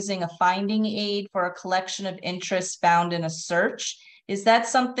for using a finding aid for a collection of interests found in a search. Is that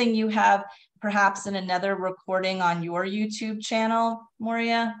something you have perhaps in another recording on your YouTube channel,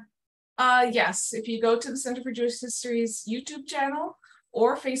 Moria? Yes, if you go to the Center for Jewish History's YouTube channel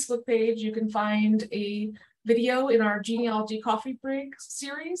or Facebook page, you can find a video in our genealogy coffee break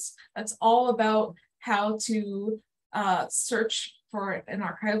series that's all about how to search for an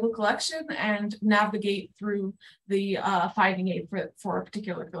archival collection and navigate through the finding aid for a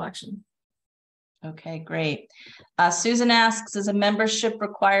particular collection. Okay, great. Susan asks, is a membership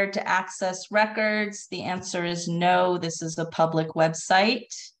required to access records? The answer is no. This is a public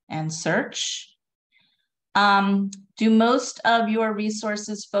website and search. Do most of your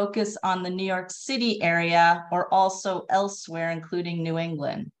resources focus on the New York City area or also elsewhere, including New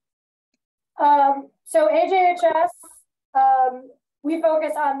England? So AJHS, we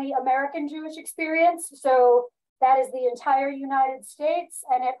focus on the American Jewish experience. So that is the entire United States,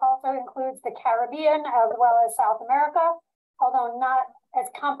 and it also includes the Caribbean as well as South America, although not as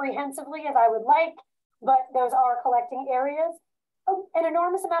comprehensively as I would like, but those are collecting areas. An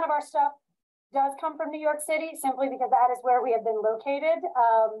enormous amount of our stuff does come from New York City, simply because that is where we have been located,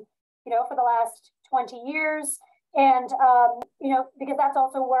 for the last 20 years. And, because that's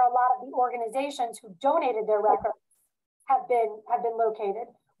also where a lot of the organizations who donated their records have been located.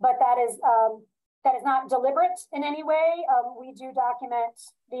 But that is not deliberate in any way. We do document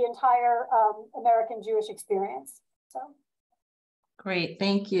the entire American Jewish experience. So. Great,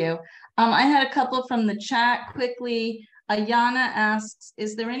 thank you. I had a couple from the chat quickly. Ayana asks,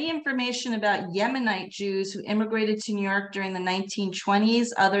 is there any information about Yemenite Jews who immigrated to New York during the 1920s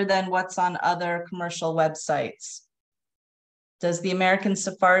other than what's on other commercial websites? Does the American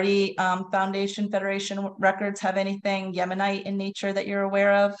Sephardi Federation records have anything Yemenite in nature that you're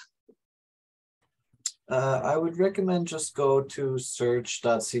aware of? I would recommend just go to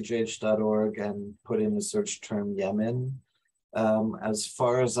search.cjh.org and put in the search term Yemen. As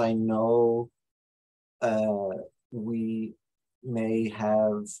far as I know, we may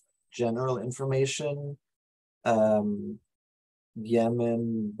have general information.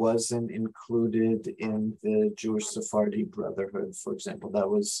 Yemen wasn't included in the Jewish Sephardi Brotherhood, for example. That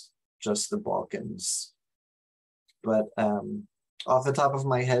was just the Balkans. But off the top of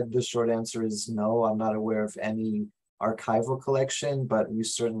my head, the short answer is no. I'm not aware of any archival collection, but we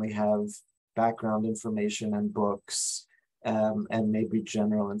certainly have background information and books and maybe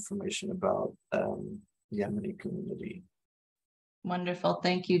general information about Yemeni community. Wonderful.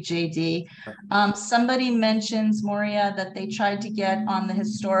 Thank you, JD. Somebody mentions, Moria, that they tried to get on the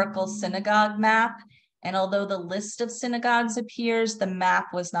historical synagogue map. And although the list of synagogues appears, the map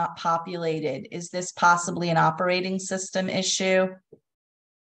was not populated. Is this possibly an operating system issue?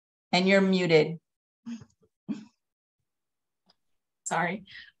 And you're muted. Sorry.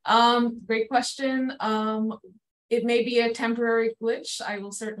 Great question. It may be a temporary glitch. I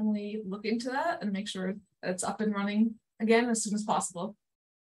will certainly look into that and make sure that it's up and running again as soon as possible.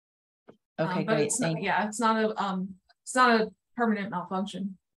 Okay, but great. it's not, yeah, it's not a permanent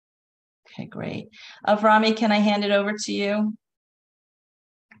malfunction. Okay, great. Avrami, can I hand it over to you?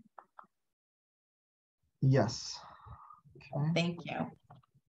 Yes. Okay. Thank you.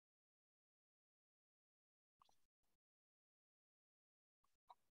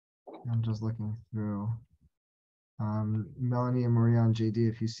 I'm just looking through. Melanie and Maria and JD,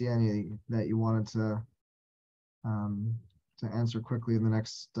 if you see any that you wanted to answer quickly in the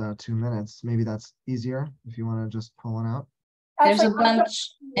next 2 minutes, maybe that's easier if you want to just pull one out. There's a Actually,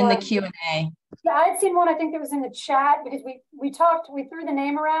 bunch in the Q&A. Yeah, I'd seen one, I think that was in the chat, because we threw the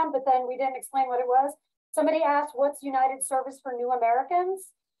name around, but then we didn't explain what it was. Somebody asked, what's United Service for New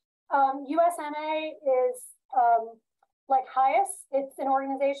Americans? USNA is like HIAS. It's an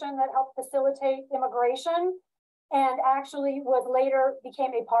organization that helped facilitate immigration and actually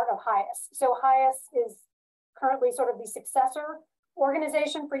became a part of HIAS. So HIAS is currently sort of the successor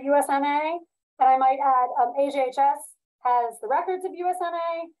organization for USNA. And I might add, AJHS has the records of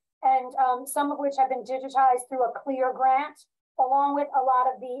USNA, and some of which have been digitized through a CLEAR grant, along with a lot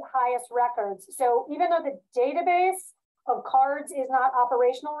of the highest records. So even though the database of cards is not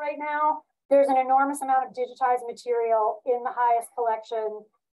operational right now, there's an enormous amount of digitized material in the highest collection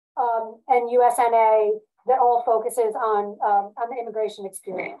and USNA that all focuses on the immigration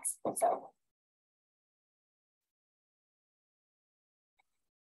experience. So.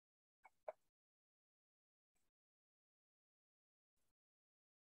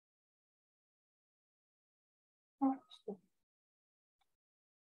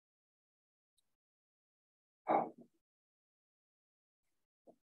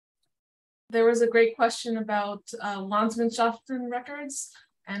 There was a great question about Landsmannschaften records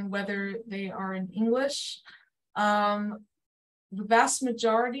and whether they are in English. The vast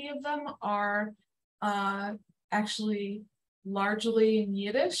majority of them are actually largely in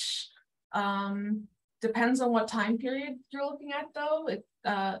Yiddish. Depends on what time period you're looking at, though.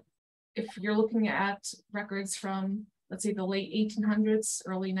 If you're looking at records from, let's say, the late 1800s,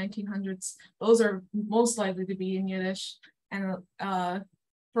 early 1900s, those are most likely to be in Yiddish. And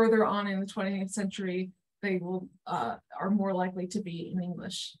further on in the 20th century, they will are more likely to be in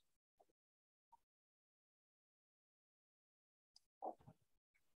English.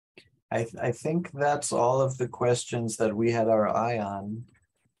 I think that's all of the questions that we had our eye on.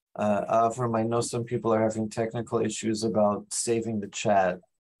 Avram, I know some people are having technical issues about saving the chat,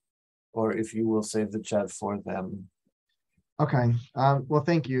 or if you will save the chat for them. Okay. Well,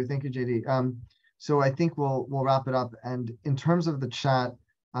 thank you, JD. So I think we'll wrap it up. And in terms of the chat,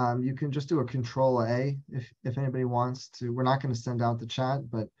 you can just do a Control-A if anybody wants to. We're not going to send out the chat,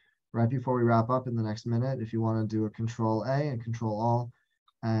 but right before we wrap up in the next minute, if you want to do a Control-A and Control-All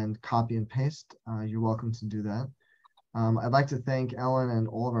and copy and paste, you're welcome to do that. I'd like to thank Ellen and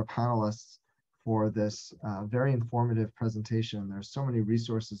all of our panelists for this very informative presentation. There's so many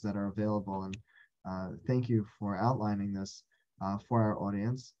resources that are available, and thank you for outlining this for our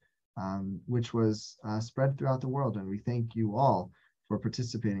audience, which was spread throughout the world, and we thank you all for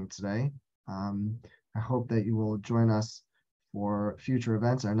participating today. I hope that you will join us for future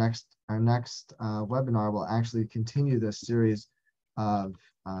events. Our next webinar will actually continue this series of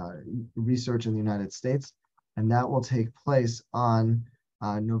research in the United States, and that will take place on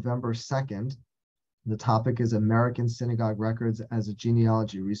November 2nd. The topic is American Synagogue Records as a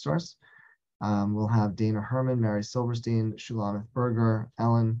Genealogy Resource. We'll have Dana Herman, Mary Silverstein, Shulamith Berger,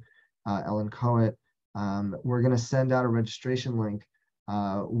 Ellen Coet. We're going to send out a registration link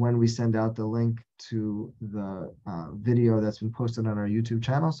when we send out the link to the video that's been posted on our YouTube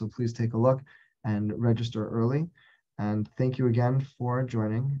channel. So please take a look and register early. And thank you again for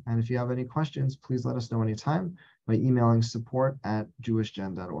joining. And if you have any questions, please let us know anytime by emailing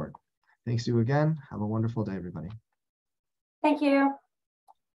support@JewishGen.org. Thanks to you again. Have a wonderful day, everybody. Thank you.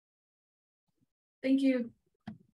 Thank you.